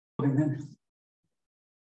Then.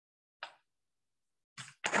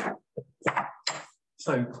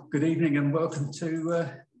 So, good evening and welcome to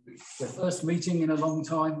the first meeting in a long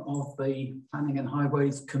time of the Planning and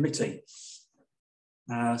Highways Committee.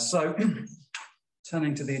 Turning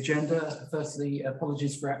to the agenda, firstly,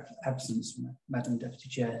 apologies for absence, Madam Deputy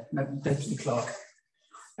Chair, Deputy Clerk.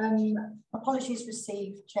 Apologies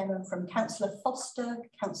received, Chairman, from Councillor Foster,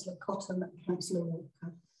 Councillor Cotton and Councillor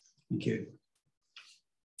Walker. Thank you.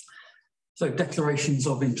 So, declarations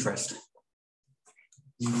of interest.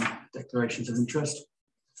 Declarations of interest.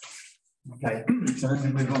 Okay, so let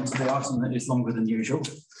me move on to the item that is longer than usual.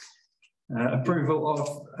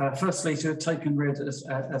 Approval of, firstly, to have taken read as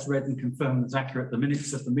read and confirmed as accurate the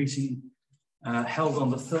minutes of the meeting held on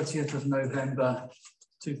the 30th of November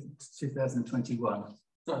 2021.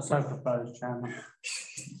 So proposed, Chairman.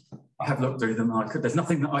 I have looked through them. There's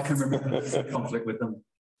nothing that I can remember that's in conflict with them.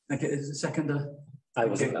 Thank you. Is it seconder? I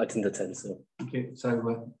didn't attend, so. Thank you.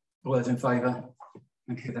 So, all those in favour?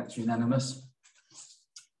 Thank you. That's unanimous.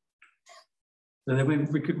 So then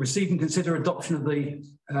we could receive and consider adoption of the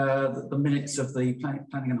minutes of the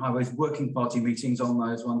Planning and Highways Working Party meetings on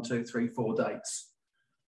those 1, 2, 3, 4 dates.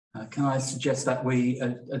 Can I suggest that we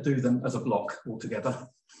do them as a block altogether?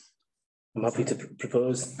 I'm happy to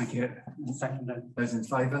propose. Thank you. Second. Those in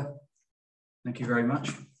favour? Thank you very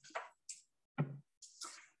much.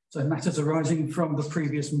 So matters arising from the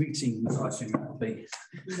previous meeting, I assume that will be.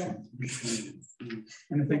 Yeah.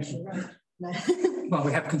 Anything? No. Well,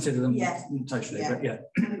 we have considered them totally, yeah. But yeah.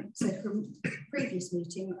 So from the previous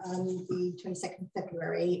meeting, the 22nd of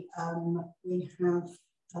February, we have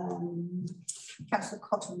Councillor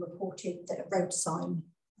Cotton reported that a road sign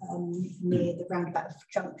near the roundabout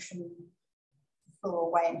junction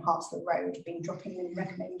Floral Way and Hartsfield Road had been dropping and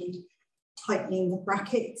recommended tightening the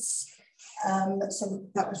brackets. So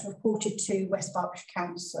that was reported to West Berkshire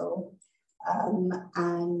Council,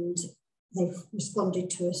 and they've responded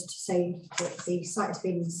to us to say that the site has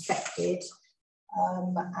been inspected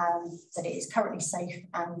and that it is currently safe,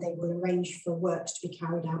 and they will arrange for works to be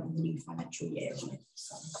carried out in the new financial year.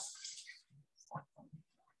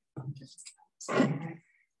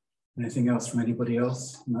 Anything else from anybody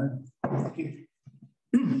else? No? Thank you.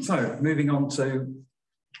 So, moving on to,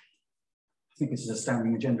 I think this is a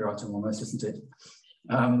standing agenda item almost, isn't it?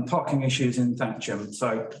 Parking issues in Thatcham.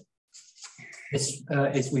 So,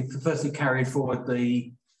 we've firstly carried forward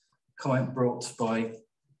the comment brought by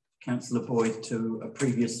Councillor Boyd to a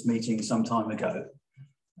previous meeting some time ago.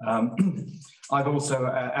 I've also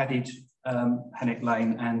added Hennick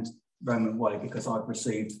Lane and Roman Way because I've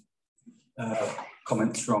received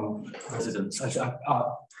comments from residents.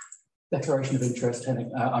 Declaration of interest,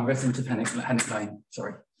 I'm resident of Hennick Lane,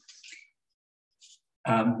 sorry.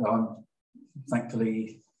 I'm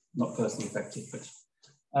thankfully not personally affected, but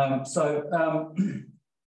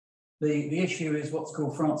the issue is what's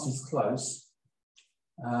called Francis Close,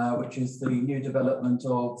 which is the new development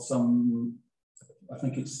of some, I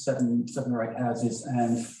think it's seven or eight houses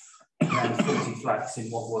and around 40 flats in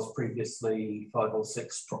what was previously 5 or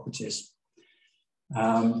 6 properties.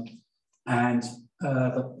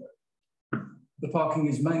 The parking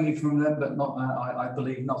is mainly from them, but not, I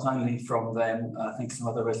believe, not only from them. I think some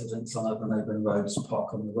other residents on other neighbouring roads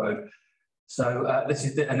park on the road. So this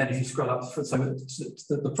is, and then if you scroll up, so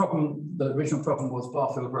the problem, the original problem was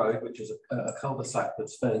Barfield Road, which is a cul-de-sac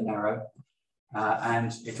that's fairly narrow,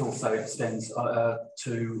 and it also extends to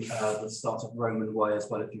the start of Roman Way as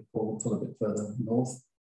well. If you pull a bit further north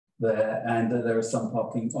there, and there is some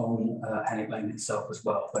parking on Hennick Lane itself as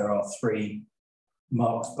well. There are 3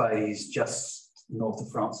 marked bays just north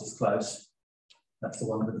of Francis Close. That's the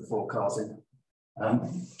one with the 4 cars in.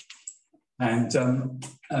 And then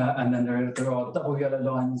there are double yellow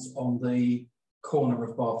lines on the corner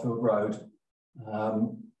of Barfield Road,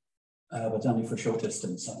 but only for a short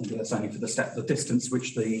distance. I think that's only for the distance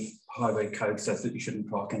which the highway code says that you shouldn't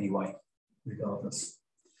park anyway, regardless.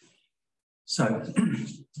 So,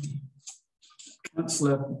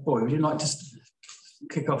 Councillor Boyd, would you like to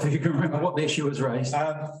kick off if you can remember what the issue was raised?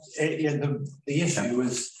 The issue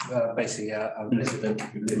was basically a resident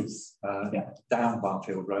who lives down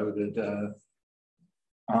Barfield Road had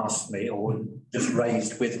asked me, or just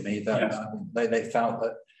raised with me, that they felt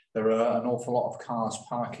that there are an awful lot of cars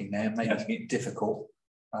parking there, making it difficult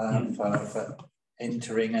for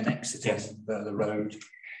entering and exiting the road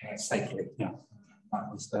safely. Yeah.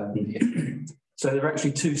 That was the issue. So there are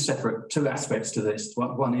actually two aspects to this.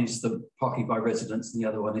 One is the parking by residents, and the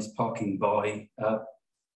other one is parking by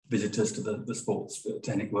visitors to the sports,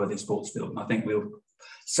 Hennick Worthy sports field. And I think we'll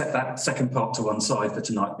set that second part to one side for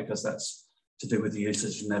tonight because that's to do with the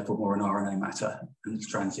usage and therefore more an RNA matter and it's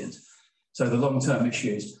transient. So the long-term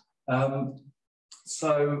issues.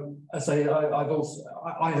 So I say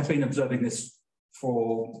I have been observing this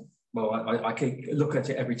for, well, I look at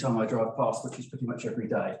it every time I drive past, which is pretty much every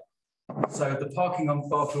day. So the parking on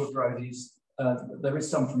Barfield Road is, there is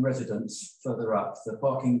some from residents further up. The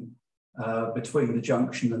parking between the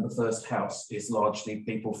junction and the first house is largely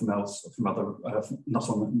people from other,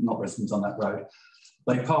 not residents on that road.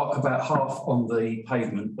 They park about half on the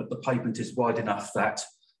pavement, but the pavement is wide enough that,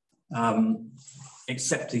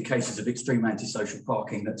 except in cases of extreme antisocial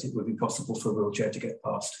parking, that it would be possible for a wheelchair to get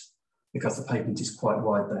past because the pavement is quite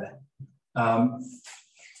wide there.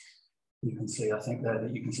 You can see, I think there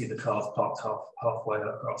that you can see the cars parked halfway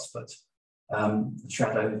across, but the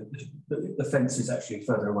shadow, the fence is actually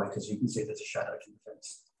further away because you can see there's a shadow to the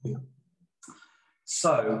fence. Yeah.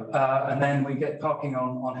 So, and then we get parking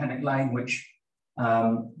on Hennick Lane, which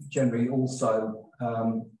generally also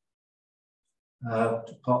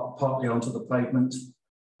partly onto the pavement.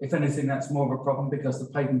 If anything, that's more of a problem because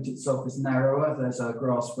the pavement itself is narrower. There's a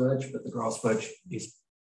grass verge, but the grass verge is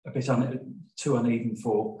a bit too uneven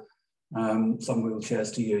for some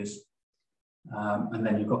wheelchairs to use. And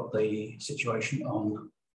then you've got the situation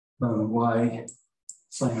on Roman Way,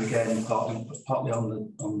 same again, partly on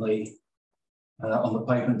the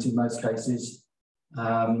pavement in most cases,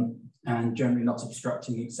 and generally not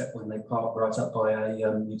obstructing except when they park right up by a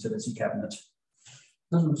utility cabinet.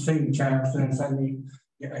 Doesn't seem, Chair, if there's any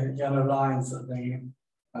yellow lines at the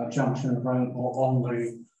junction of Roman or on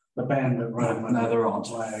the bend of Roman. No, there aren't.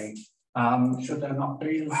 Way. Should there not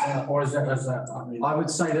be, or is it as that? I mean, I would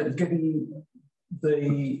say that given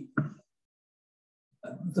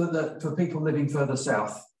for people living further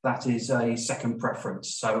south, that is a second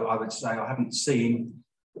preference. So I would say I haven't seen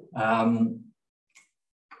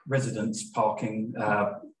residents parking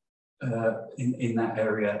in that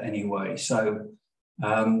area anyway. So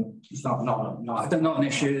it's not an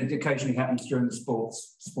issue. It occasionally happens during the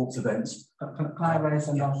sports events. Can I raise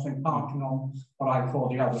another thing? Parking on what I call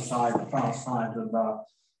the other side, the far side of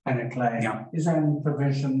Hennick Lane. Yeah. Is there any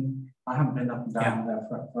provision? I haven't been up and down there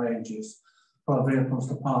for ages. For vehicles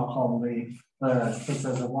to park on the verge, because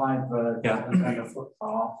there's a wide verge and then a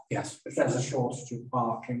footpath. Yes. If there's a shortage of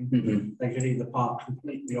parking, they could either park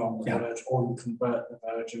completely on the verge or you convert the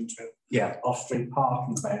verge into off-street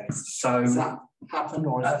parking bays. So does that happen,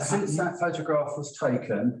 or is since that photograph was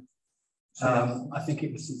taken, I think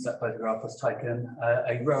it was since that photograph was taken,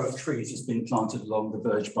 a row of trees has been planted along the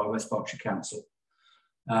verge by West Berkshire Council,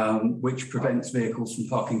 which prevents vehicles from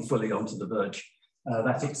parking fully onto the verge.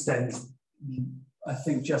 That extends, I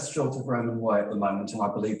think, just short of Roman Way at the moment, and I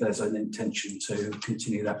believe there's an intention to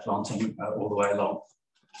continue that planting all the way along.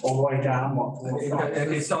 All the way down?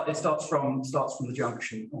 It starts from the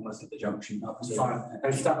junction, almost at the junction. Up to,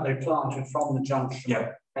 they planted from the junction,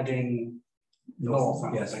 heading north.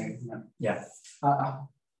 Yes.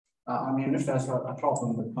 I mean, if there's a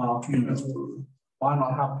problem with parking, why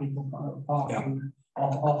not have people parking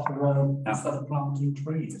off the road instead of planting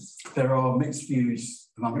trees? There are mixed views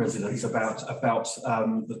among residents about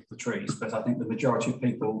the trees, but I think the majority of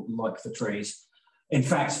people like the trees. In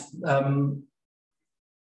fact,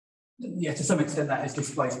 to some extent that is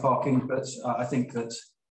displaced parking, but I think that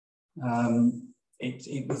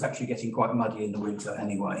it was actually getting quite muddy in the winter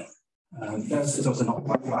anyway. It's also not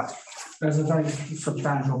quite flat. There's a very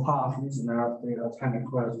substantial parking, isn't there, at the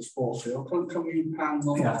Hennick Road and Sports Field. Can we pan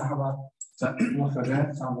on to have a look at it?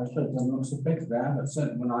 It doesn't look so big there, but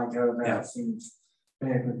certainly when I go there, it seems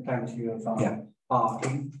big with plenty of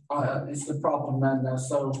parking. It's the problem then,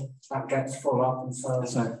 so that gets full up, and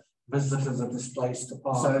so visitors are displaced to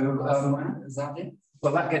park. So is that it?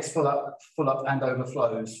 Well, that gets full up and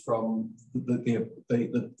overflows from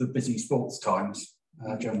the busy sports times,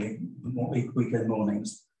 generally weekend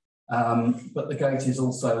mornings. But the gate is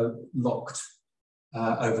also locked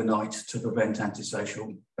overnight to prevent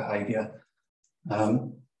antisocial behaviour,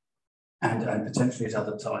 and potentially at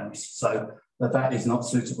other times. So that is not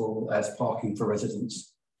suitable as parking for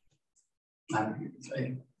residents, and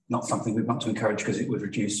not something we want to encourage because it would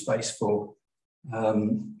reduce space for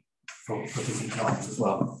busy times as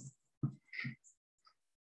well.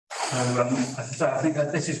 So I think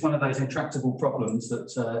that this is one of those intractable problems that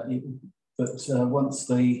once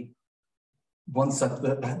the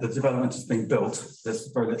development has been built, there's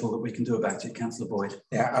very little that we can do about it. Councillor Boyd.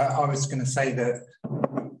 Yeah, I was going to say that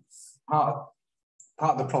part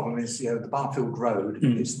of the problem is, the Barfield Road.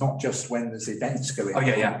 It's not just when there's events going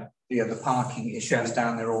on. The parking issues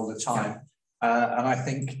down there all the time, and I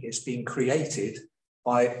think it's been created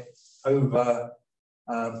by over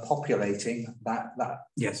populating that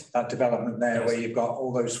Yes. that development there, Yes. where you've got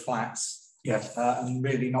all those flats, Yes. and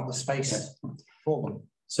really not the space for them.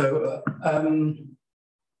 So,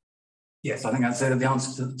 yes, I think that's the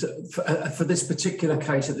answer for this particular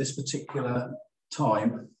case at this particular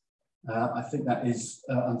time. I think that is,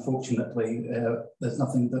 unfortunately, there's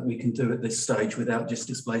nothing that we can do at this stage without just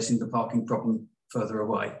displacing the parking problem further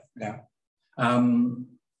away. Yeah.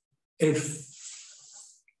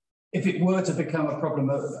 If it were to become a problem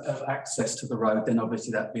of access to the road, then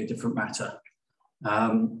obviously that'd be a different matter.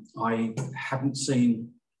 I haven't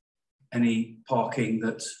seen any parking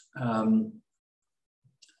that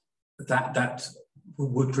that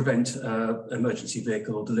would prevent emergency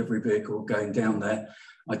vehicle or delivery vehicle going down there.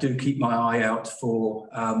 I do keep my eye out for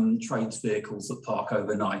trades vehicles that park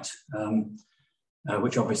overnight,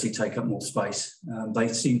 which obviously take up more space. They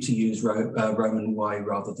seem to use Roman Way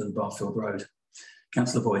rather than Barfield Road.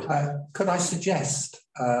 Councillor Boyd. Could I suggest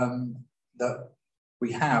that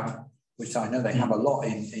we have, which I know they have a lot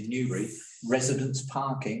in Newbury, residents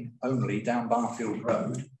parking only down Barfield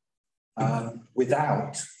Road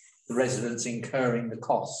without the residents incurring the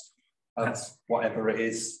cost of whatever it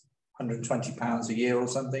is, £120 a year or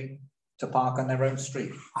something to park on their own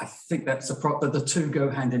street? I think that's the two go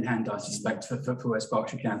hand in hand, I suspect, for West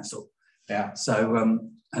Berkshire Council. Yeah. So,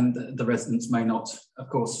 and the residents may not, of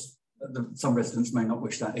course, some residents may not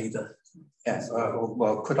wish that either. Yes.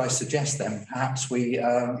 Well, could I suggest then perhaps we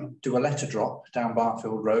do a letter drop down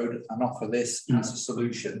Barfield Road and offer this as a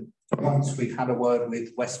solution once we've had a word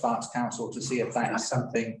with West Berks Council to see if that is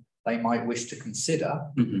something they might wish to consider.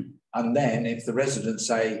 And then if the residents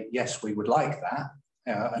say, yes, we would like that,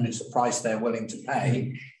 and it's a price they're willing to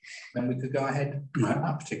pay, then we could go ahead on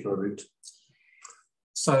that particular route.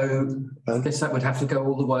 So I guess that would have to go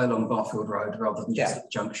all the way along Barfield Road rather than just at the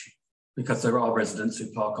junction, because there are residents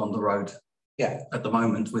who park on the road at the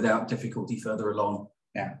moment without difficulty further along.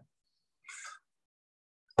 Yeah.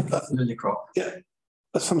 Lily Crop. Yeah.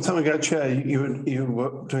 Some time ago, Chair, you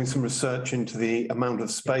were doing some research into the amount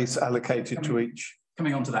of space allocated to each.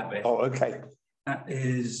 Coming on to that bit. Oh, okay. That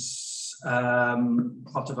is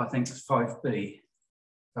part of, I think, 5B.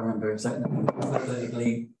 I remember, is that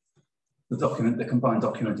the document, the combined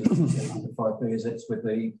document is under 5B, is it, with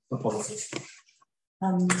the policies?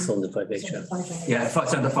 It's on the 5A, Chair. Yeah,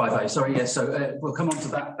 it's under 5A, sorry, yes, so we'll come on to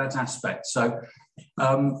that aspect. So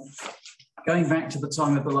going back to the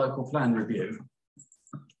time of the local plan review,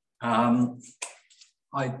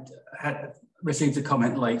 I had received a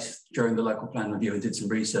comment late during the local plan review and did some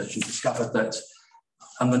research and discovered that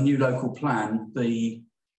on the new local plan, the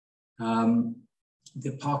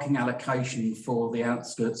parking allocation for the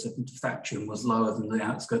outskirts of Thatcham was lower than the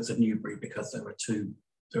outskirts of Newbury because there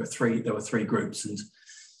were three groups, and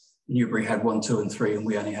Newbury had 1, 2 and 3, and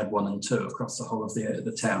we only had 1 and 2 across the whole of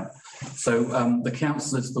the town. So the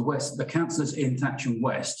councillors in Thatcham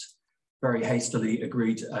West very hastily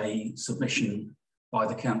agreed a submission by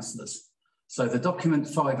the councillors. So the document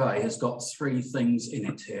 5A has got 3 things in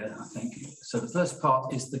it here, I think. So the first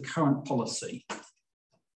part is the current policy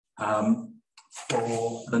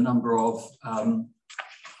for the number of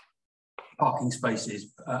parking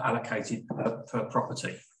spaces allocated per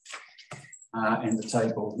property in the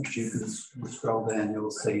table, which you can scroll down,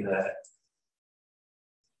 you'll see there.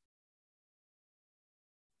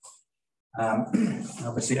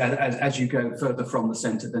 Obviously, as you go further from the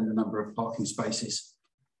centre, then the number of parking spaces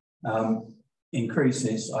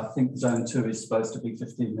increases. I think zone 2 is supposed to be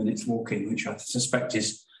 15 minutes walking, which I suspect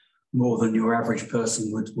is more than your average person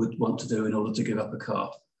would want to do in order to give up a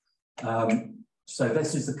car. So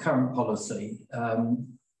this is the current policy.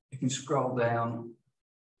 If you scroll down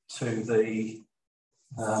to the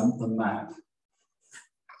map.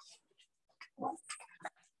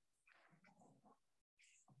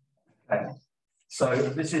 Okay. So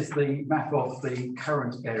this is the map of the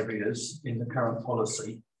current areas in the current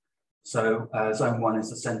policy. So zone 1 is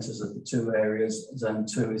the centres of the 2 areas. Zone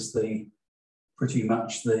 2 is pretty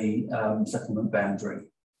much the settlement boundary.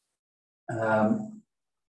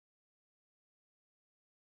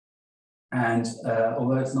 And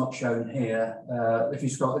although it's not shown here, if you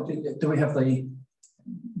scroll, do we have the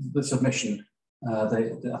submission? I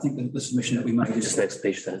think the submission that we made is just next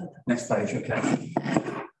page there. Next page, okay.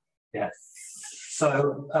 Yeah.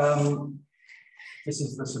 So this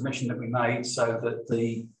is the submission that we made, so that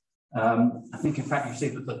I think in fact you see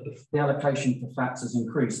that the allocation for flats has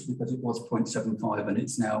increased because it was 0.75 and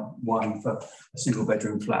it's now 1 for a single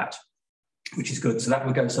bedroom flat, which is good. So that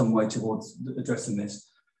would go some way towards addressing this.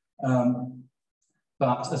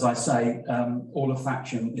 But as I say, all of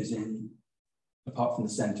Thatcham is in, apart from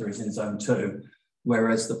the centre, is in zone 2,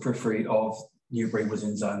 whereas the periphery of Newbury was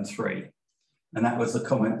in zone 3. And that was the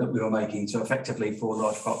comment that we were making. So effectively for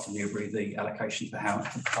large parts of Newbury, the allocation for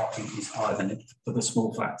parking is higher than it for the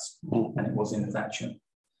small flats than it was in Thatcham.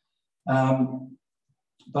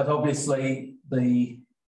 But obviously the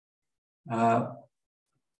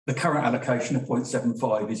current allocation of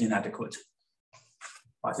 0.75 is inadequate.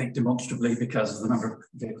 I think demonstrably because of the number of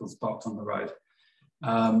vehicles parked on the road.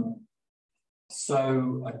 I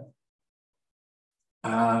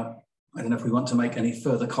don't know if we want to make any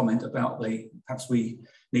further comment about perhaps we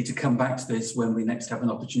need to come back to this when we next have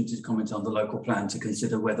an opportunity to comment on the local plan to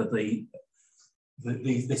consider whether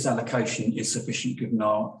this allocation is sufficient given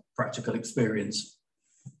our practical experience.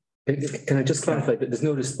 Can I just clarify that there's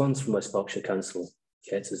no response from West Berkshire Council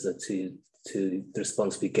yet, is there, to the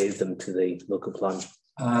response we gave them to the local plan?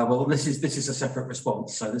 Well, this is a separate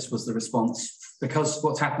response. So this was the response because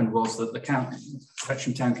what's happened was that the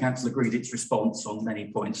Thatcham Town Council agreed its response on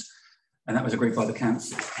many points, and that was agreed by the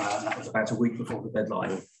council. That was about a week before the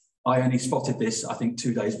deadline. I only spotted this, I think,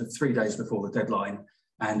 3 days before the deadline,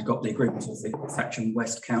 and got the agreement of the Thatcham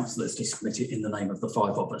West councillors to submit it in the name of the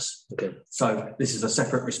 5 of us. Okay. So this is a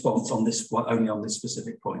separate response on this one, only on this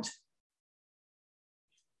specific point.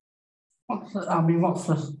 What's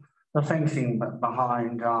the thinking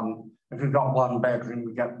behind if you've got 1 bedroom,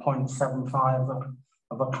 you get 0.75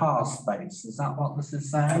 of a car space? Is that what this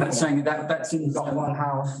is saying? That's saying that's in one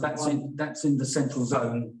house. That's in the central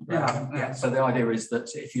zone. Yeah. So the idea is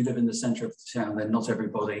that if you live in the centre of the town, then not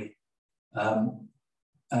everybody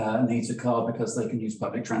needs a car because they can use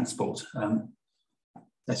public transport.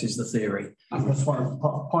 That is the theory. And this one is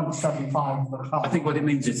 0.75 of the car. I think what it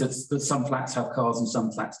means is that some flats have cars and some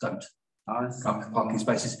flats don't. Parking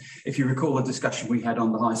spaces. If you recall the discussion we had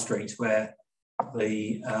on the High Street where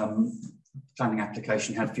the planning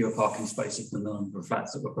application had fewer parking spaces than the number of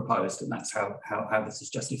flats that were proposed, and that's how this is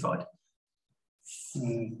justified.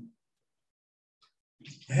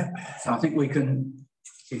 Yeah. So I think we can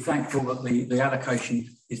be thankful that the allocation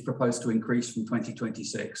is proposed to increase from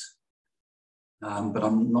 2026. But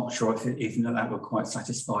I'm not sure if even that would quite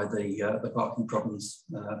satisfy the parking problems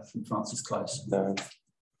from Francis Close. No.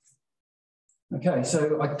 Okay,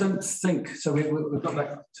 so I don't think, so we've got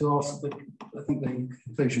back to ask, I think the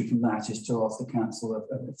conclusion from that is to ask the council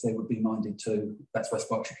if they would be minded to, that's West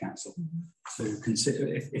Berkshire Council, to consider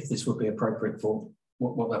if this would be appropriate for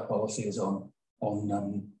what their policy is on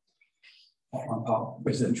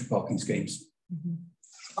residential parking schemes.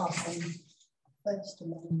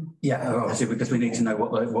 Yeah, obviously, because we need to know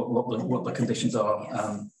what the conditions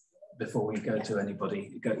are before we go to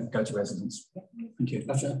anybody, go to residents. Thank you.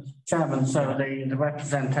 Chairman, so the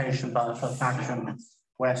representation by the Thatcham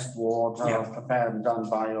West wards are prepared and done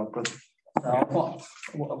by your good.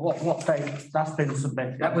 What date that's been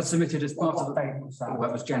submitted? That was submitted as part of the date was that?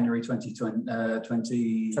 That was January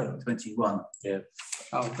 2021. Yeah.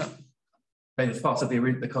 Okay. But it's part of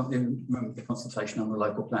the consultation on the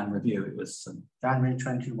local plan review. It was January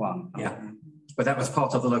 21. Yeah. But that was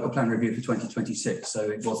part of the local plan review for 2026, so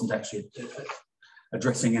it wasn't actually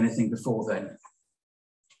addressing anything before then.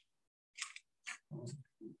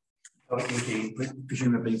 But it would be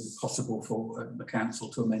presumably possible for the council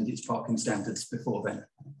to amend its parking standards before then.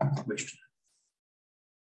 Which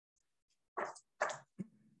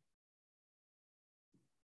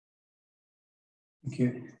thank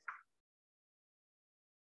you.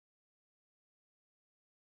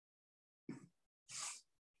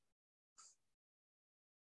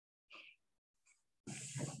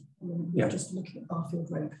 Yeah, just looking at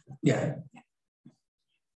Barfield Road. Yeah.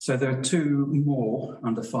 So there are 2 more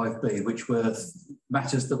under 5B, which were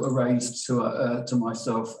matters that were raised to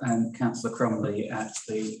myself and Councillor Crumley at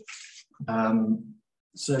the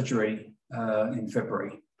surgery in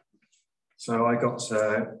February. So I got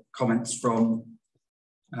comments from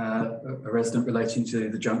a resident relating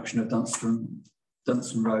to the junction of Dunstan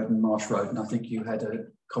Road and Marsh Road, and I think you had a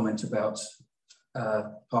comment about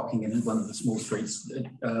parking in one of the small streets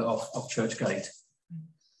off Churchgate.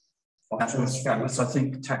 That was, I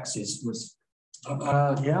think, taxis was.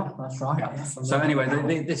 Yeah, that's right. Yeah. So anyway,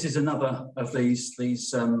 this is another of these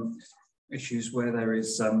issues where there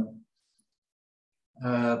is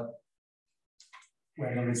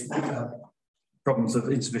problems of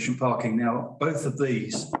insufficient parking. Now, both of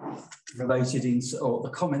these related or the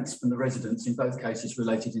comments from the residents in both cases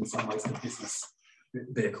related in some ways to business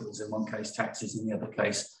vehicles, in one case taxis, in the other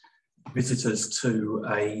case visitors to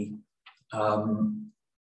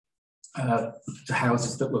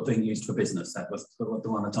houses that were being used for business. That was the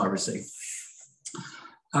one that I received.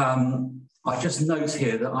 I just note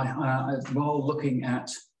here that while looking at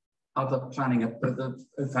other planning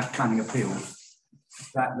appeals,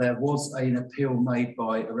 that there was an appeal made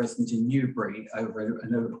by a resident in Newbury over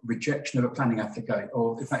a rejection of a planning application,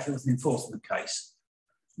 or in fact it was an enforcement case,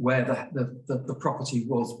 where the property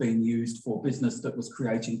was being used for business that was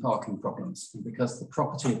creating parking problems. And because the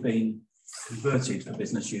property had been converted for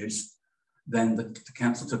business use, then the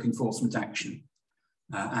council took enforcement action.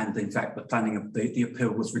 And in fact, the planning of the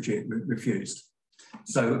appeal was refused.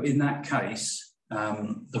 So in that case,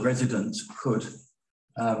 the resident could,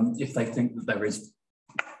 if they think that there is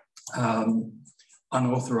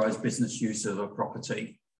unauthorised business use of a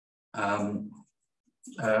property, apply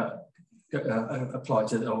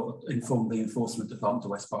to or inform the enforcement department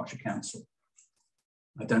of West Berkshire Council.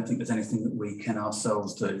 I don't think there's anything that we can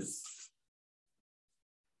ourselves do.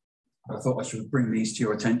 I thought I should bring these to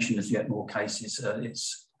your attention as yet more cases.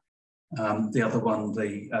 It's the other one,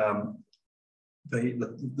 the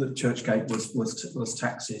church gate was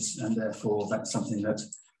taxes, and therefore that's something that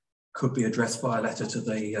could be addressed by a letter to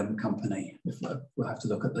the company. We'll have to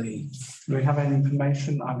look at the. Do we have any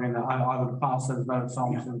information? I mean, I would pass those notes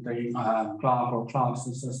on to the clerk or class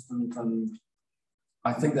assistant, and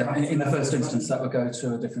I think that in the first instance that would go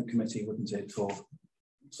to a different committee, wouldn't it?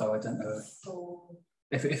 So I don't know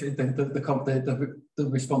if the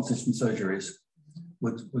responses from surgeries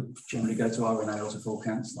would generally go to R&A or to full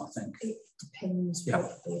council. I think it depends. Yeah,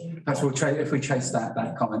 perhaps we'll if we chase that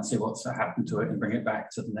comment, see what's happened to it, and bring it back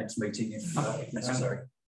to the next meeting if necessary.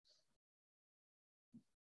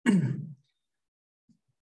 Thank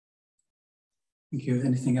you.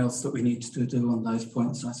 Anything else that we need to do on those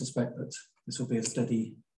points? I suspect that this will be a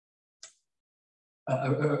steady,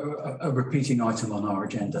 a repeating item on our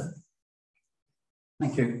agenda.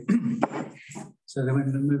 Thank you. So then we're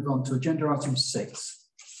going to move on to agenda item 6.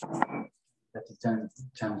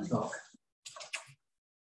 Town clerk.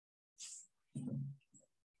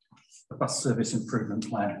 The bus service improvement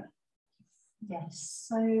plan. Yes,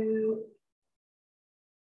 so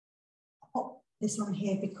I put this on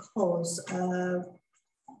here because I'm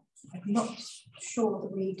not sure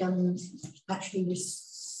that we actually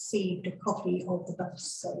received a copy of the bus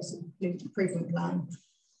service improvement plan.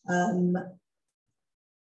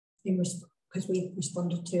 Because we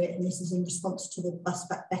responded to it, and this is in response to the Bus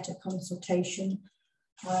Back Better consultation.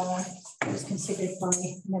 It was considered by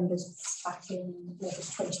members back in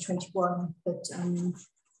August 2021, but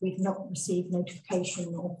we've not received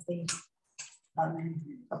notification of the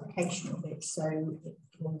publication of it, so it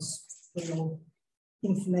was real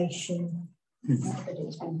information that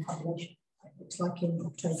it's been published. It looks like in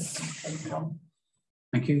October 2021.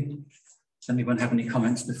 Thank you. Does anyone have any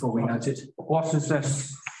comments before we note it? What is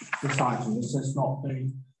this item? Is this not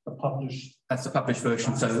the published? That's the published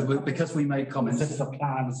version. So because we made comments. This is a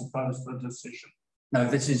plan as opposed to a decision. No,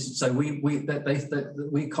 this is so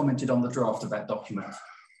we commented on the draft of that document,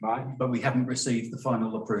 right? But we haven't received the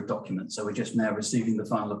final approved document. So we're just now receiving the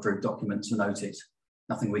final approved document to note it.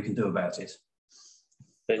 Nothing we can do about it.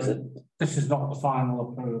 This is not the final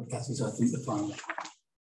approved. That is, I think, the final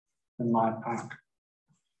in my pack.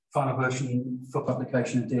 Final version for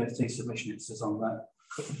publication and DFT submission, it says on that.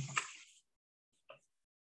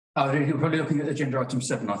 Oh, you're probably looking at agenda item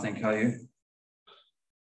 7, I think, are you?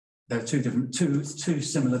 There are two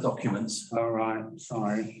similar documents. All right,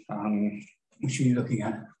 sorry. Which are you looking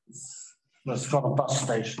at? It's got a bus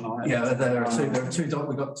station on it. Yeah, there are two.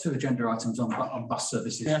 We've got 2 agenda items on bus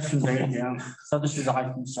services. Yes, indeed. Yeah. So this is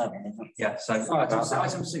item 7, isn't it? Yeah. So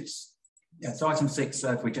item 6. Yeah, so item 6,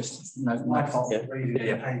 if we just note.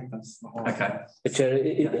 Okay. But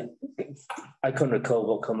Chair, I can't recall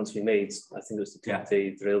what comments we made. I think it was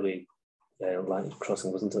the railway line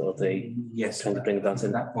crossing, wasn't it? Or yes, trying to bring it down to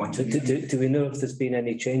that point. Do we know if there's been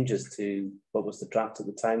any changes to what was the draft at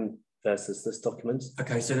the time versus this document?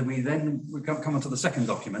 Okay, so we come on to the second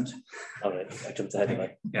document. All right, I jumped ahead of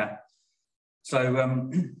it. Yeah. So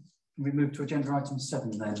we move to agenda item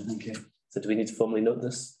 7 then. Thank you. So do we need to formally note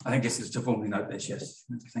this? I think this is to formally note this, yes.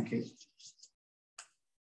 Thank you.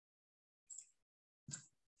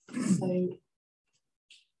 So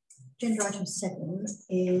agenda item 7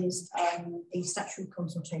 is the statutory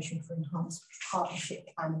consultation for enhanced partnership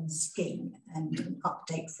planning scheme and an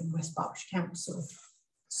update from West Berkshire Council.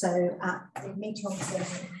 So at the meeting on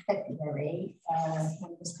 7th of February,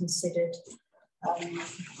 was considered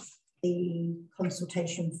the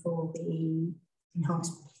consultation for the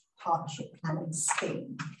enhanced partnership planning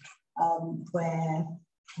scheme, where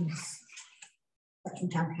Thatcham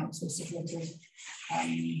Town Council submitted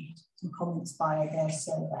some comments via their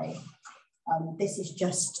survey. This is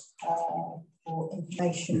just for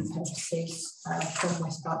information purposes from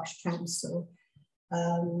West Berkshire Council.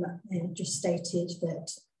 And just stated that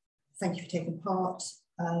thank you for taking part.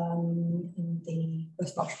 in the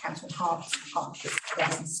West Berkshire Council and Partnership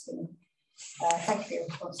Scheme. Thank you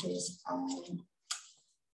for your responses.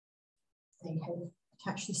 They have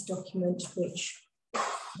attached this document which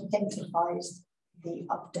identifies the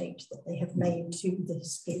update that they have made to the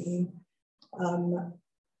scheme.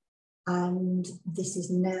 And this is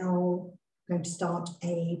now going to start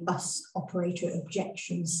a bus operator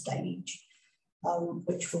objection stage,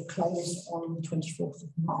 which will close on the 24th of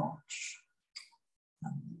March.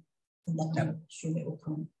 And then I assume it will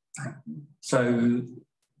come back. So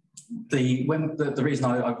the reason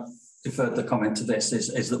I've deferred the comment to this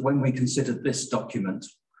is that when we considered this document,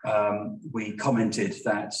 we commented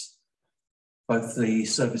that both the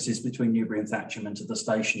services between Newbury and Thatcham and to the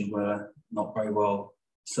station were not very well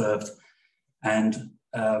served, and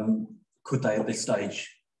could they at this stage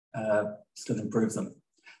still improve them?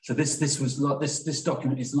 So this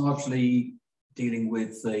document is largely dealing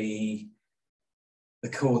with the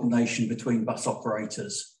coordination between bus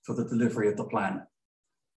operators for the delivery of the plan.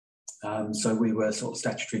 So we were sort of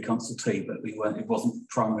statutory consultee, but we weren't. It wasn't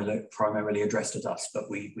primarily addressed at us, but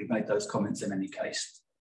we made those comments in any case.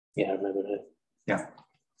 Yeah, I remember that. Yeah.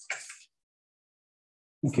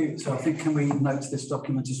 Thank you. So I think, can we note this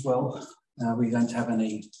document as well? We don't have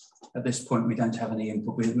any, at this point, we don't have any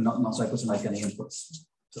input. We're not able to make any inputs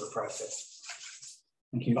to the process.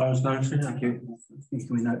 Thank you. Thank you. Can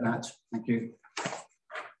we note that? Thank you.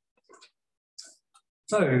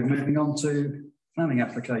 So moving on to planning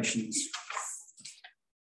applications.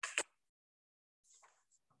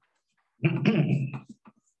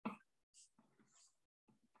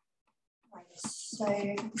 So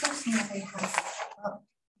the first thing that we have up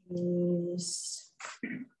is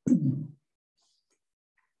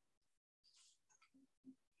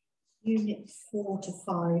Unit 4 to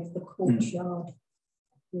 5, the courtyard.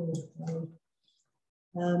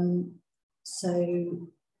 So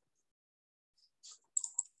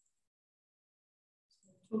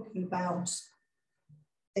talking about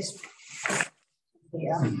this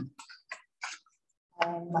here.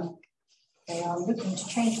 They are looking to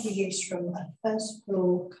change the use from a first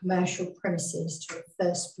floor commercial premises to a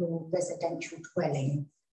first floor residential dwelling.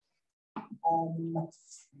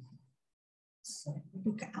 So we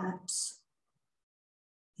look at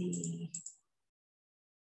the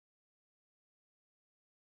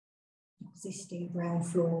existing ground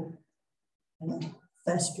floor and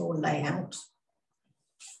first floor layout.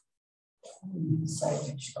 So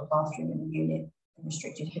we've got a bathroom in the unit, and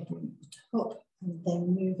restricted headroom at the top. And then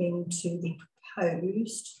moving to the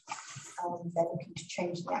proposed, they're looking to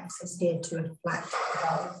change the access here to a flat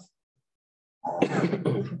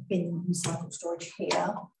bin and cycle storage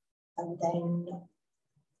here, and then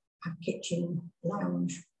a kitchen,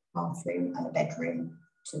 lounge, bathroom, and a bedroom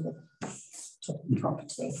to the top of the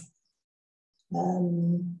property.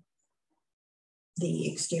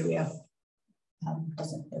 The exterior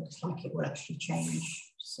doesn't look like it will actually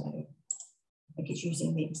change, so I think it's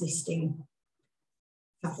using the existing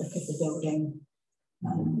fabric of the building,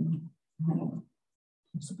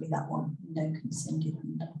 possibly that one, no consented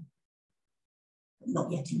under, but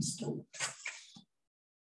not yet installed.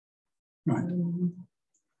 Right.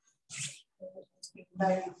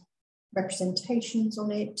 No representations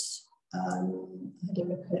on it. I had a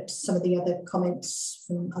look at some of the other comments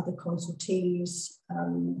from other consultees.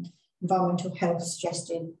 Environmental Health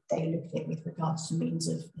suggested they look at it with regards to means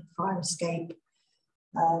of fire escape.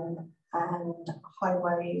 And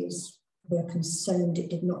Highways were concerned it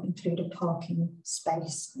did not include a parking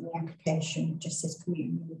space in the application, it just says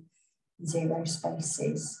communal 0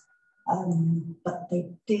 spaces. But they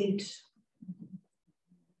did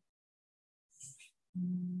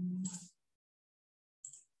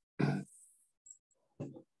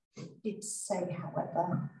say,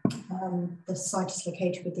 however, the site is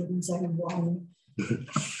located within Zone 1.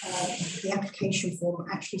 The application form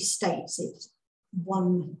actually states it's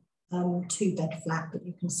 1 2-bed flat, but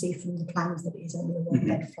you can see from the plans that it is only a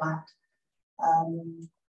 1-bed flat.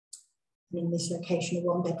 In this location, a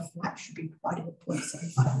 1-bed flat should be provided with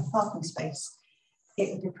 0.75 parking space.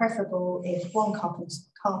 It would be preferable if 1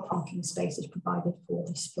 car parking space is provided for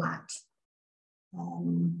this flat.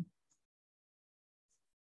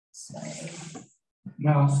 So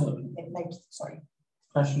it makes, sorry.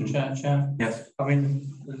 Question, Chair. Yes. I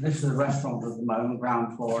mean, this is a restaurant at the moment,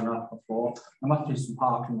 ground floor and upper floor. There must be some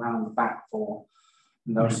parking around the back floor.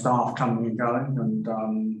 And there are staff coming and going and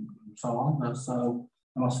so on. So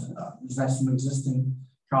is there some existing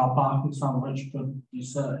car parking, some of which could be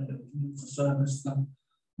served to service the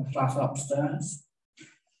flat upstairs?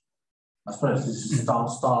 I suppose this is staff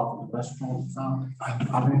at the restaurant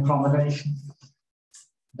having accommodation.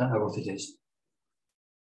 I don't know what it is.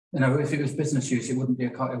 You know, if it was business use, it wouldn't be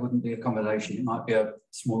accommodation. It might be a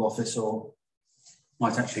small office, or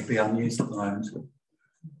might actually be unused at the moment.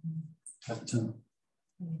 But,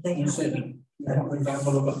 They have we have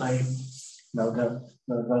a look at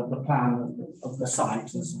the plan of the site,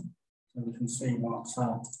 so we can see what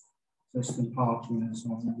existing parking is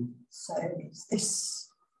on them. So it's this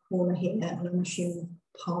corner here, and I'm assuming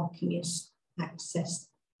parking is accessed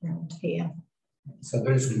around here. So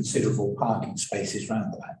there is considerable parking spaces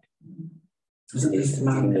round the back. Isn't this the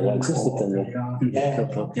man? Yeah.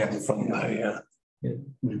 In front there, yeah.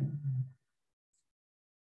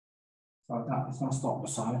 So that's not the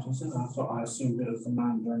site, is it? That's what I assumed it was the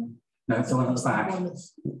Mandarin. no, it's the one at the back.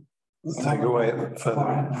 Take away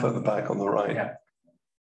further back on the right. Yeah.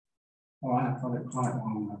 Oh, I have got it quite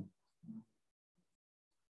wrong.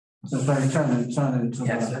 So it's very turn into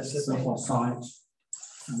Yes, the little site.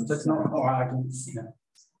 So it's not, or I can see it.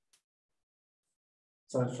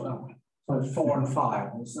 So it's 4 and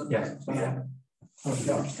 5, is it? Yeah. So, Yeah. so it's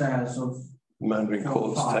the upstairs of. Mandarin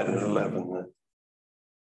Court's 10 and 11 there.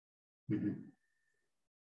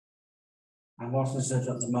 And what is it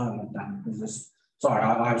at the moment then? Because this, sorry,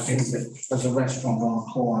 I've seen it. There's a restaurant on the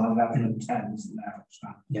corner, 11 and 10, isn't there?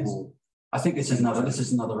 Yes. I think this is another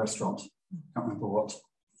restaurant. Can't remember what.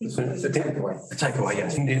 It's a takeaway. A takeaway,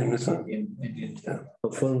 yes. Indian, isn't it? Indian. Yeah.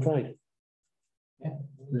 But 4 and 5. Yeah.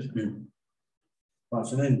 Well,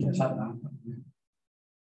 it's an Indian, isn't it?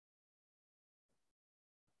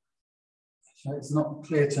 So it's not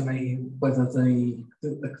clear to me whether the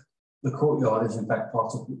courtyard is in fact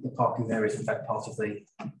part of the parking there is in fact part of the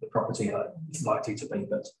property. It's likely to be,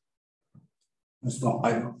 but It's not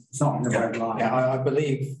in the red line. Yeah, I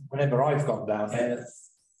believe whenever I've gone down there,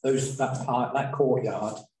 that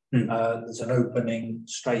courtyard, there's an opening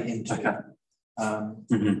straight into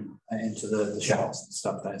into the shops and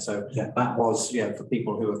stuff there. So that was for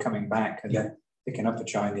people who are coming back and picking up a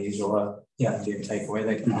Chinese or a Indian takeaway,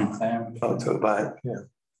 they can park there. Park to the back, yeah.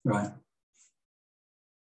 right.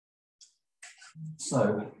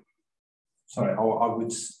 So, sorry,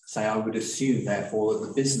 I would assume therefore that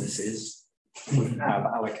the businesses would have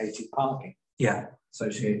allocated parking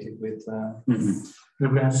associated with.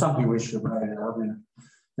 There's something we should know. I mean,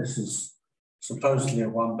 this is supposedly a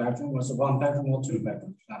 1-bedroom. Was it 1-bedroom or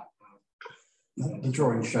 2-bedroom flat? the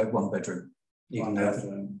drawing showed 1 bedroom. Even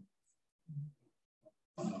though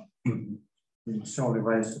we surely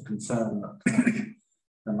raised the concern that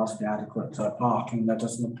there must be adequate parking. There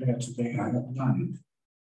doesn't appear to be at the moment.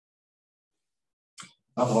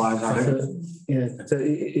 Otherwise, I don't. So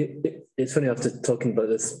it's funny after talking about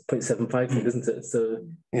this 0.75 thing, isn't it? So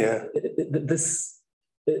yeah, in this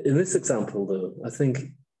example, though, I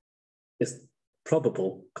think it's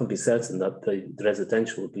probable, can be certain that the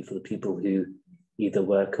residential would be for the people who either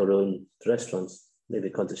work or own the restaurants. Maybe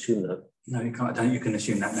you can't assume that. No, you can't. I don't. You can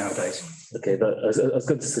assume that nowadays. Okay, but I was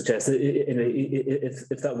going to suggest that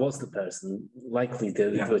if that was the person, likely they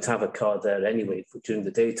would have a car there anyway during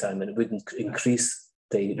the daytime, and it wouldn't increase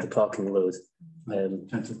the parking load.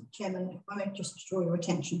 Chairman, I may just draw your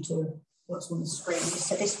attention to what's on the screen.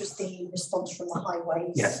 So this was the response from the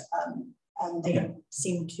highways. Yes. And they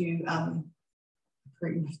seem to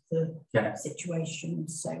approve the situation.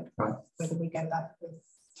 So whether we go back with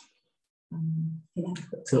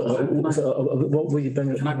inadequate. So what were you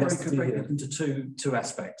bringing? Can I break it into two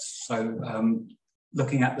aspects? So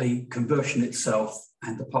looking at the conversion itself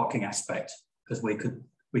and the parking aspect, because we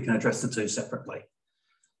can address the two separately.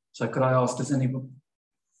 So could I ask,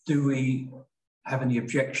 do we have any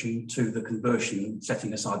objection to the conversion,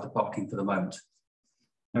 setting aside the parking for the moment?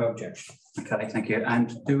 No objection. Okay, thank you.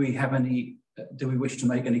 And do we wish to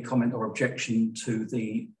make any comment or objection to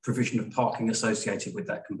the provision of parking associated with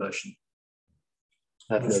that conversion?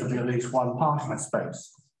 There should be at least one parking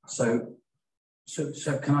space. So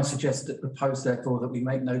can I suggest that propose therefore that we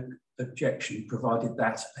make no objection, provided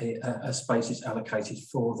that a space is allocated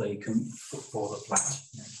for the flat?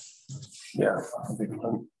 Yeah, I think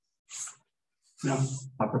so. No,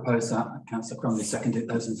 I propose that. Councillor Crumley seconded.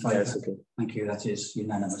 Those in favour? Yes, okay. Thank you. That is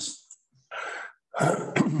unanimous.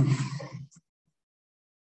 Thank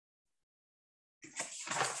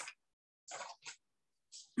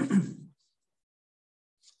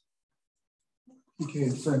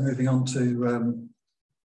you. So moving on to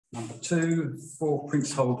number 2, 4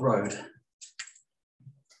 Princehold Road.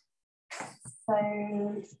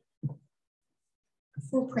 So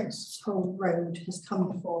 4 Princehold Road has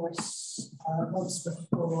come before us once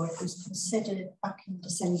before. It was considered back in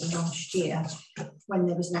December last year when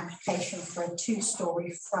there was an application for a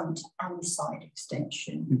 2-storey front and side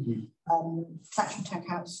extension. Thatcham Town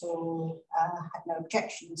Council had no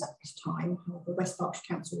objections at this time. However, West Berkshire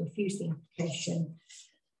Council refused the application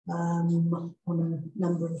on a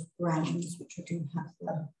number of grounds, which I do have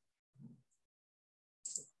the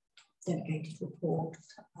delegated report,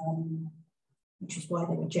 which is why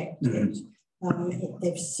they rejected.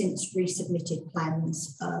 They've since resubmitted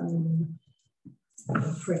plans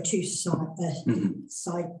for a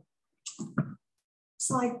 2-side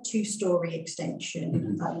 2-storey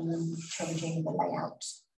extension, changing the layout.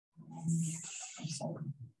 So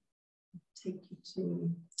take you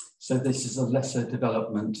to. So this is a lesser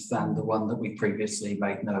development than the one that we previously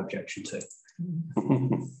made no objection to.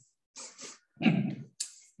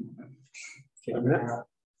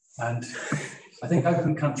 And I think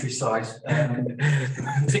open countryside,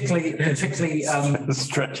 particularly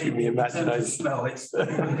stretching the imagination. Smell, it's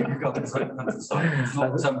you've got this open countryside.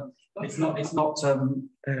 It's not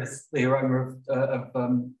the aroma of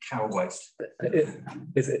cow waste.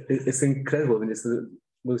 It's incredible. I mean, it's the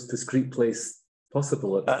most discreet place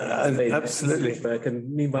possible. Absolutely.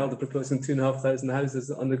 And meanwhile, they're proposing 2,500 houses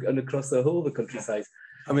across the whole of the countryside.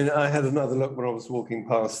 I mean, I had another look when I was walking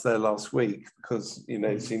past there last week because, you know,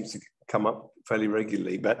 it seems to come up fairly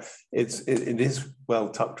regularly, but it is well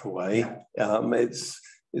tucked away.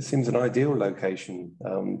 It seems an ideal location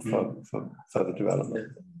for further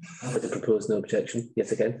development. I would propose no objection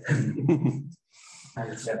yet again.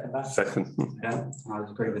 Second. Yeah, I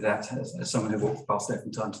would agree with that as someone who walks past there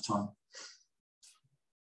from time to time.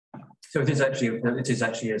 So it is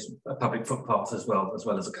actually a public footpath as well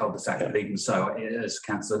as a cul-de-sac. And even so, as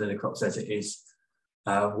Councillor Lillicrop says, it is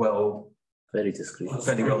very discreet,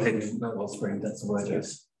 fairly well hidden, well screened. That's the word.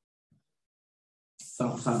 Yes.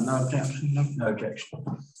 So no objection. No objection.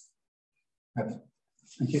 Okay.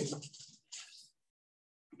 Thank you.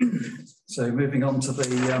 So moving on to the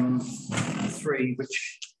 3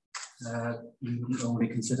 which you would normally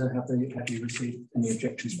consider. Have you received any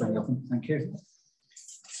objections for any of them? Thank you.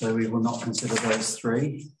 So we will not consider those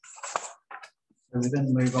 3. So we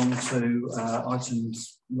then move on to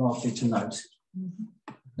items largely to note.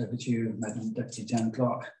 Over to you, Madam Deputy Town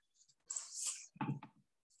Clerk.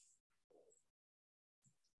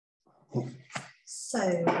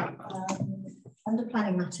 So, under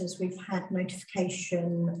planning matters, we've had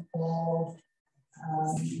notification of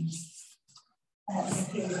an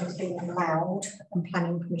appeal has been allowed and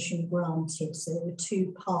planning permission granted. So there were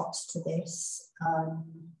 2 parts to this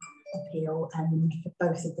appeal, and for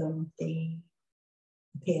both of them, the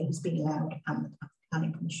appeal has been allowed and the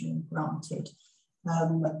planning permission granted.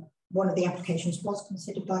 One of the applications was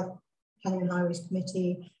considered by Planning and Highways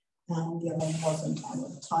Committee, and the other one wasn't. And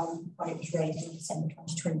at the time when it was raised in December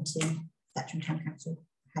 2020, Thatcham Town Council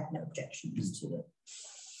had no objections to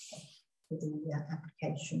the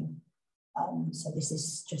application. So this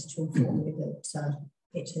is just to inform you that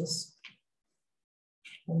it has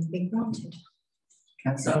been granted.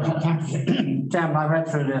 Chairman, I read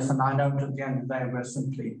through this and I noted at the end of the day we're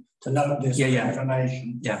simply to note this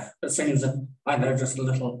information. Yeah. It seems that I know just a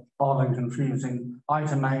little odd and confusing.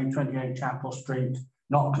 Item A, 28 Chapel Street,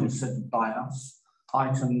 not considered by us.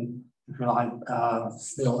 Item, if you like,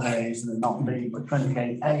 still A, so not B, but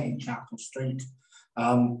 28A Chapel Street.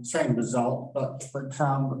 Same result, but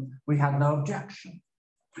we had no objection.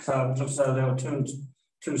 So there were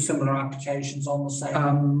two similar applications on the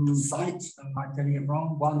same site. Am I getting it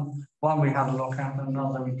wrong? One we had a look at, and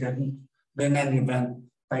another we didn't. But in any event,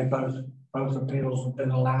 they both appeals have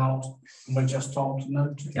been allowed, and we're just told to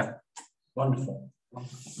note it. Yeah, wonderful.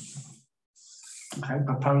 Okay,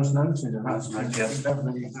 proposed noted. That's right.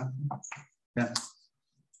 Yeah.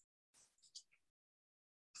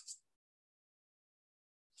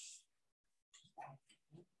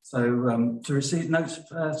 So to receive notes,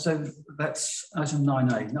 so that's item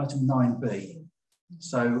 9A, item 9B.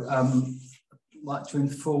 So I'd like to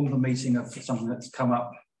inform the meeting of something that's come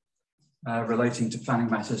up relating to planning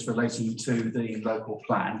matters relating to the local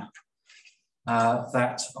plan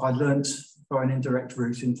that I learnt by an indirect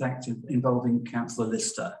route, in fact, involving Councillor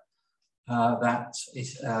Lister, that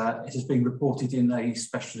it has been reported in a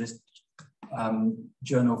specialist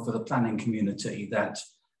journal for the planning community that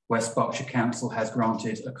West Berkshire Council has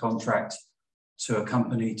granted a contract to a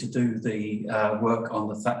company to do the work on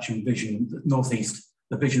the Thatcham vision,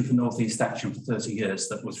 the vision for North East Thatcham for 30 years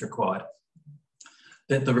that was required.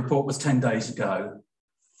 The report was 10 days ago,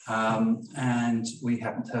 and we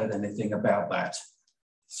haven't heard anything about that,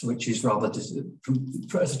 so which is rather,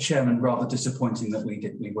 as a chairman, rather disappointing that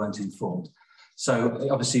we weren't informed. So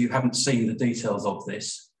obviously you haven't seen the details of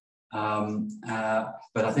this.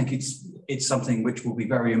 But I think it's something which will be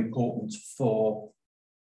very important for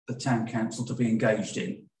the town council to be engaged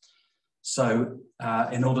in. So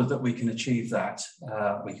in order that we can achieve that,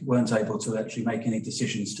 we weren't able to actually make any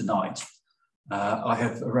decisions tonight. I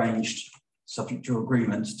have arranged, subject to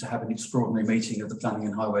agreement, to have an extraordinary meeting of the Planning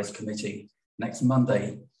and Highways Committee next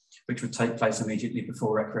Monday, which would take place immediately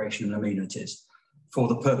before Recreation and Amenities, for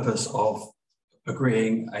the purpose of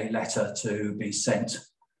agreeing a letter to be sent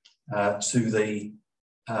to the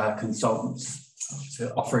consultants,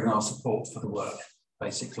 offering our support for the work,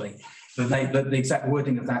 basically. But the exact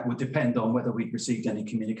wording of that would depend on whether we'd received any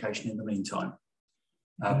communication in the meantime.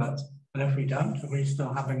 But if we don't, are we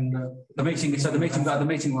still having the meeting? So the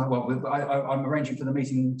meeting. Well, I'm arranging for the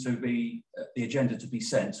meeting to be the agenda to be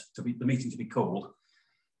sent, the meeting to be called.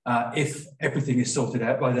 If everything is sorted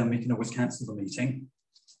out by then, we can always cancel the meeting.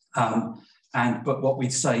 But what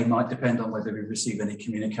we'd say might depend on whether we receive any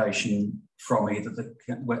communication from either the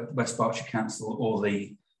West Berkshire Council or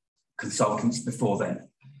the consultants before then.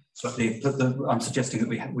 But I'm suggesting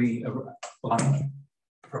that I'm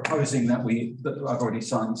proposing that I've already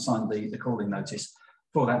signed the calling notice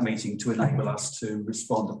for that meeting to enable us to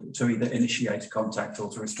respond, to either initiate contact or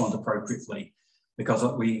to respond appropriately, because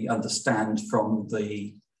we understand from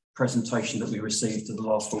the presentation that we received at the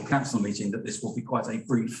last full council meeting that this will be quite a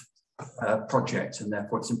brief project, and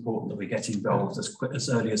therefore it's important that we get involved as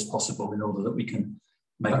early as possible in order that we can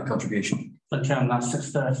make a contribution. But Chairman, that's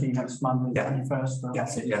 6:30 next Monday, 21st of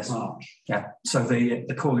That's it, yes. March. Yeah. So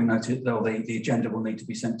the calling notice, the agenda will need to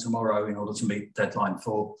be sent tomorrow in order to meet the deadline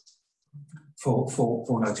for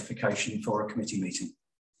notification for a committee meeting.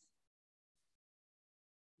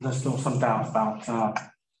 There's still some doubt about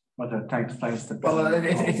whether it takes place. Well,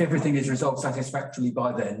 if everything is resolved satisfactorily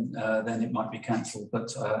by then it might be cancelled.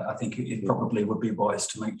 But I think it probably would be wise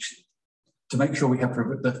to make sure we have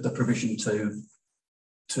the provision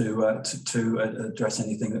to address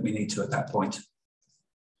anything that we need to at that point.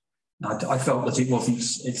 I felt that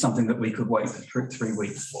it's something that we could wait for 3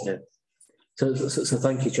 weeks for. Yeah. So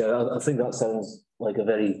thank you, Chair. I think that sounds like a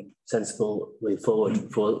very sensible way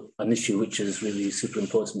forward for an issue which is really super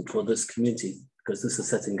important for this community, because this is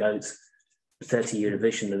setting out a 30-year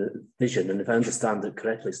vision, and if I understand it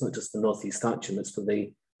correctly, it's not just for North East Thatcham, it's for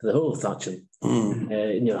the whole of Thatcham.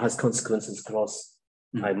 It has consequences across,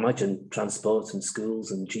 I imagine, transport and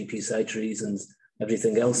schools and GP surgeries and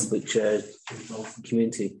everything else which involves the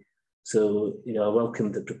community. So, I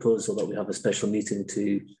welcome the proposal that we have a special meeting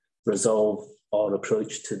to resolve our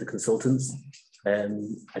approach to the consultants.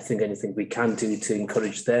 I think anything we can do to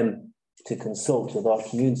encourage them to consult with our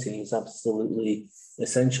community is absolutely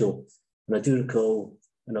essential. And I do recall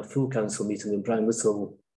in a full council meeting when Brian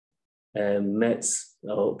Whittle met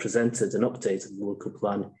or presented an update of the local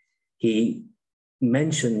plan, he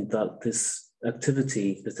mentioned that this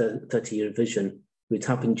activity, the 30-year vision, would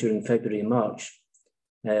happen during February and March.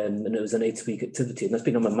 And it was an 8-week activity. And that's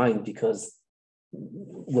been on my mind because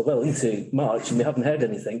we're well into March and we haven't heard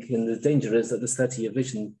anything. And the danger is that this 30-year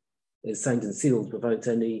vision is signed and sealed without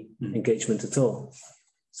any engagement at all.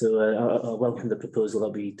 So I welcome the proposal that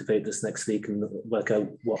we debate this next week and work out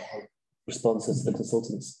what our response is to the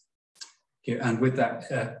consultants. And with that,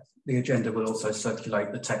 the agenda will also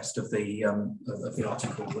circulate the text of the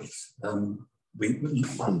article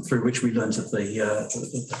through which we learned of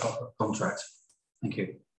the contract. Thank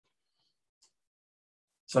you.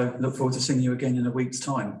 So look forward to seeing you again in a week's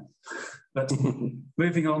time. But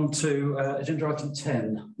moving on to agenda item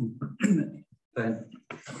 10. Ben.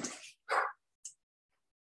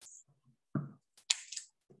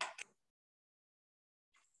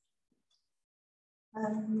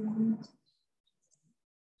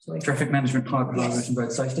 Sorry. Traffic management, highway and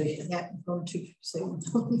road safety. Yeah, gone too soon.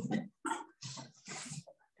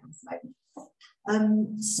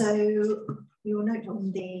 So you'll note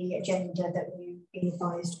on the agenda that we've been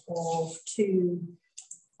advised of 2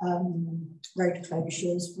 road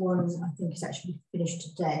closures. One, I think, is actually finished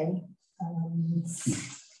today.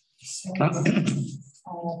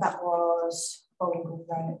 That was Bolton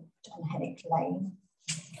Road and Hennick Lane,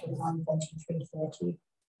 line 3330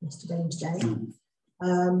 yesterday and today.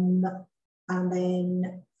 And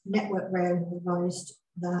then Network Rail advised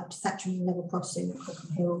that Thatcham level crossing at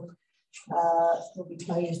Cockham Hill will be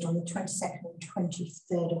closed on the 22nd and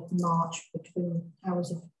 23rd of March between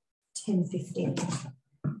hours of 10:15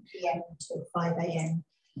 PM to 5 AM.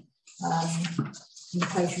 The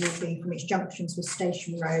closure will be from its junctions with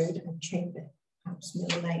Station Road and Chamber House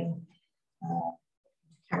Mill Lane.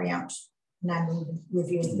 Carry out now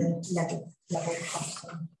reviewing the level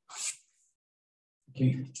crossing. Thank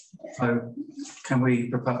you. So can we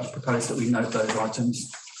propose that we note those items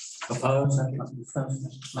Opposed?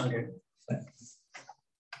 Okay.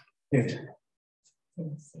 Good.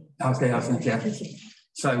 Okay, I think, yeah.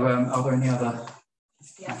 So are there any other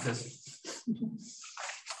matters?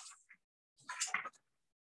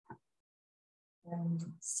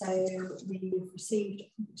 So we've received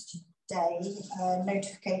today a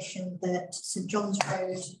notification that St John's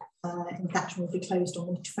Road in Thatcham will be closed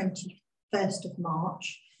on the 21st of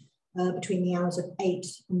March between the hours of 8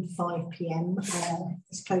 and 5 p.m.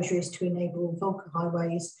 This closure is to enable Volker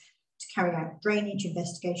Highways to carry out drainage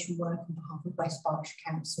investigation work on behalf of West Berkshire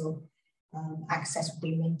Council. Access will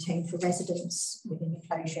be maintained for residents within the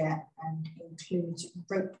closure and includes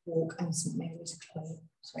rope walk and St Mary's Close.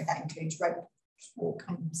 Sorry, that includes rope walk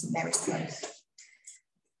and St Mary's Close.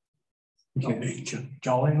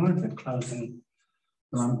 Jolly, isn't it, closing?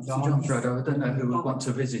 St John's Road, I don't know who would want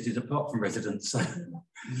to visit it apart from residents. So.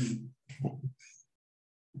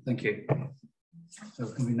 Thank you. So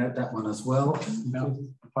can we note that one as well? No,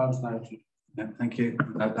 proposed noted. Yeah, thank you.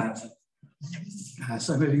 Note that.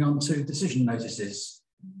 So moving on to decision notices.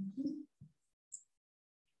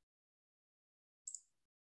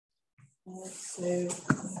 So we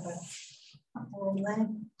have a couple on there.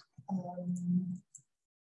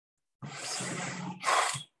 So,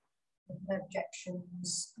 no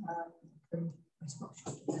objections. Approved.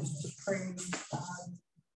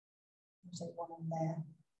 There's one on there.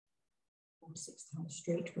 46 High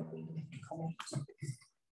Street where we left a comment.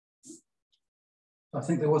 I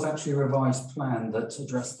think there was actually a revised plan that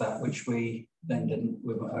addressed that, which we then didn't,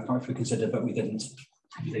 we considered, but we didn't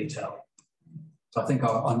in detail. So I think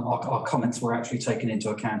our comments were actually taken into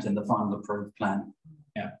account in the final approved plan.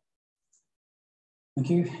 Yeah. Thank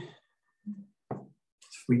you.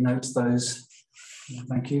 We note those.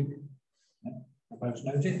 Thank you. Proposed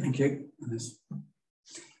noted. Thank you.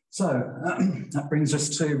 So that brings us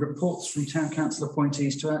to reports from Town Council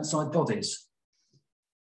appointees to outside bodies.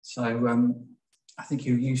 So I think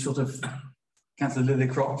you sort of, Councillor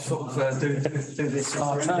Lillycrop, sort of do this.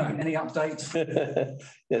 Any update?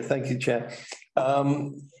 Yeah, thank you, Chair.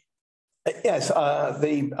 Yes,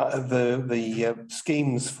 the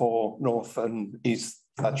schemes for North and East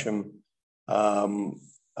Thatcham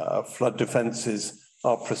flood defences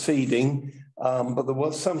are proceeding, but there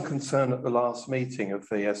was some concern at the last meeting of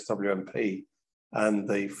the SWMP and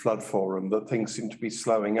the Flood Forum that things seem to be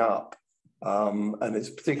slowing up, and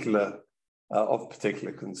it's of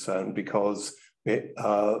particular concern because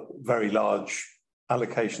very large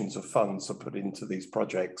allocations of funds are put into these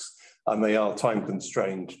projects and they are time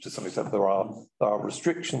constrained to some extent. There are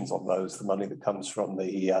restrictions on those, the money that comes from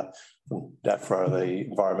the from DEFRA, the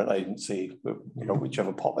Environment Agency,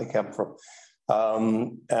 whichever pot they come from.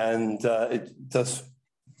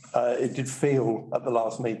 It did feel at the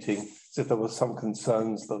last meeting as if there were some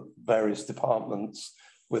concerns that various departments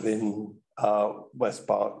within West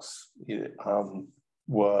Berks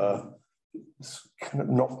were kind of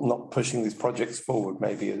not pushing these projects forward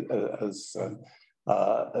maybe as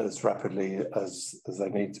rapidly as they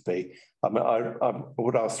need to be. I mean, I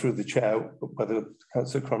would ask through the chair whether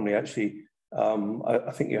Councillor Cromley actually,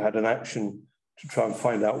 I think you had an action to try and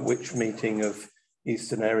find out which meeting of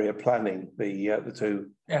Eastern Area Planning the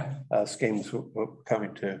two schemes were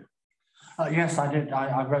coming to. Yes, I did.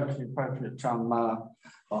 I wrote to the appropriate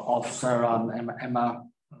officer, Emma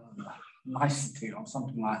Nicety or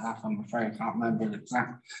something like that. I'm afraid I can't remember the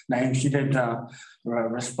exact name. She did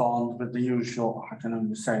respond with the usual, I can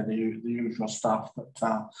only say the usual stuff,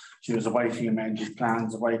 that she was awaiting amended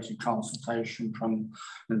plans, awaiting consultation from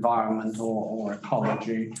environment or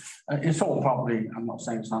ecology. It's all probably, I'm not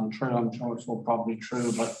saying it's untrue, I'm sure it's all probably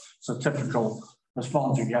true, but it's a typical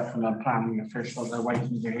response you get from a planning official. They're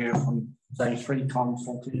waiting to hear from, say, 3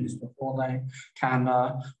 consultees before they can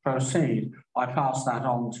proceed. I passed that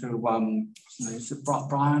on to, is it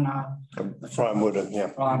Brian? Brian Woodham,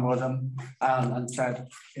 yeah. Brian Woodham, and said,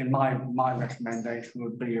 in my recommendation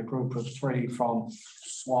would be a group of 3 from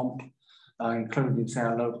Swamp, including, say,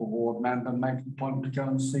 a local ward member, making a point to go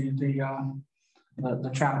and see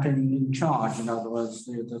the chap in charge. In other words,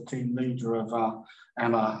 the team leader of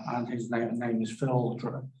Emma, and his name is Phil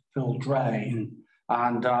Dray,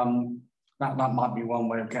 and that might be one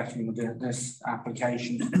way of getting this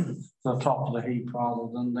application to the top of the heap rather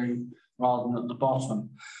than at the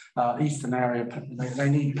bottom. Eastern Area, they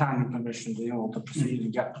need planning permission in order to proceed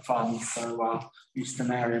and get the funds. So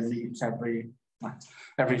Eastern Area meets every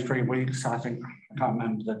 3 weeks. I think, I can't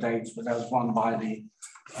remember the dates, but there was one by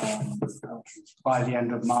the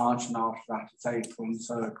end of March, and after that it's April, and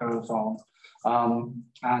so it goes on. I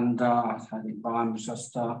think Brian was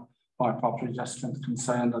just quite properly just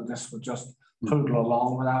concerned that this would just poodle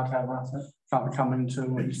along without ever try to come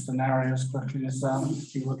into Eastern area as quickly as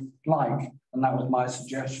he would like. And that was my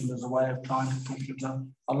suggestion as a way of trying to push it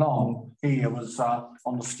along. He was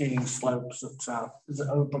on the skiing slopes at, is it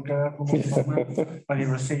Obergurk or something? When he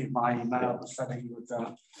received my email that said he would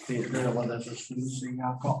deal with it as soon as he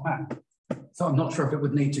got back. So I'm not sure if it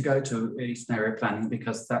would need to go to Eastern Area Planning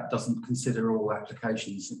because that doesn't consider all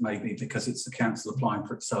applications. It may be because it's the council applying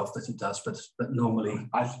for itself that it does, but normally.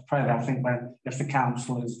 I think if the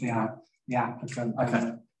council is the applicant.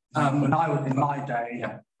 Okay. When I was in my day,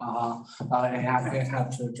 yeah. It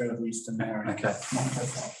had to go to Eastern Area. Okay.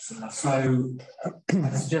 So I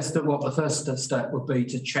suggest that what the first step would be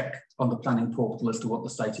to check on the planning portal as to what the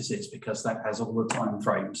status is, because that has all the time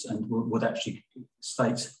frames and would actually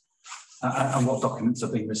state and what documents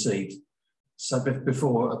have been received. So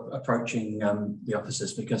before approaching the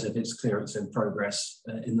officers, because if it's clear it's in progress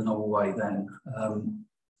in the normal way, then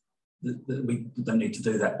we don't need to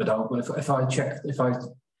do that. But if I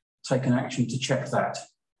take an action to check that,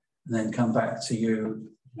 and then come back to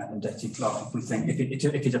you, Madam Deputy Clerk, if we think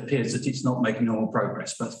if it appears that it's not making normal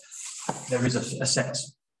progress, but there is a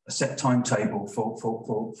set timetable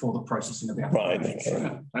for the processing of the application.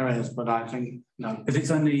 Right. There is, but I think no. If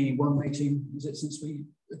it's only one meeting, is it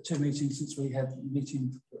two meetings since we had the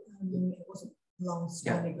meeting? It wasn't last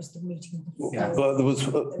time, it was the meeting before. Yeah. Well, there was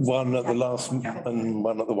one at the last and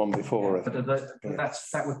one at the one before. Yeah, but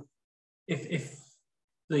that would, if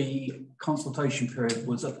the consultation period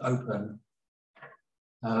was open,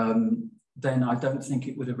 then I don't think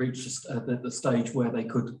it would have reached the stage where they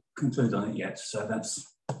could conclude on it yet. So that's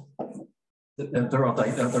there are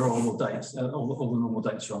all the dates, all the normal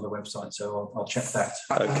dates are on the website. So I'll check that.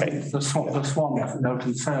 Okay. The swan, no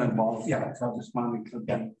concern was so this money could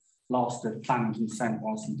be lost if planning consent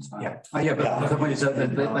wasn't. But the point is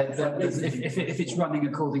if it's running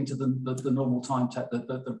according to the normal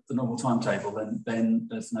the normal timetable, then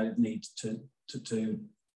there's no need to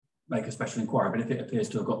make a special inquiry. But if it appears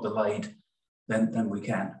to have got delayed, then we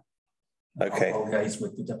can. Okay. I'll liaise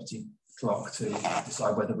with the deputy clerk to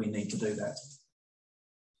decide whether we need to do that.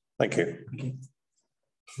 Thank you. Okay.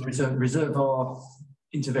 Reserve our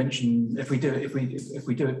intervention. If we do it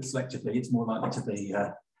selectively, it's more likely to be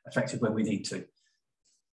effective when we need to.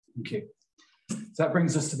 Thank you. So that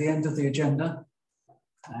brings us to the end of the agenda,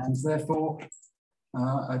 and therefore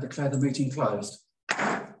I declare the meeting closed.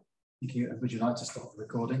 Thank you. And would you like to stop the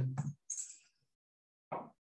recording?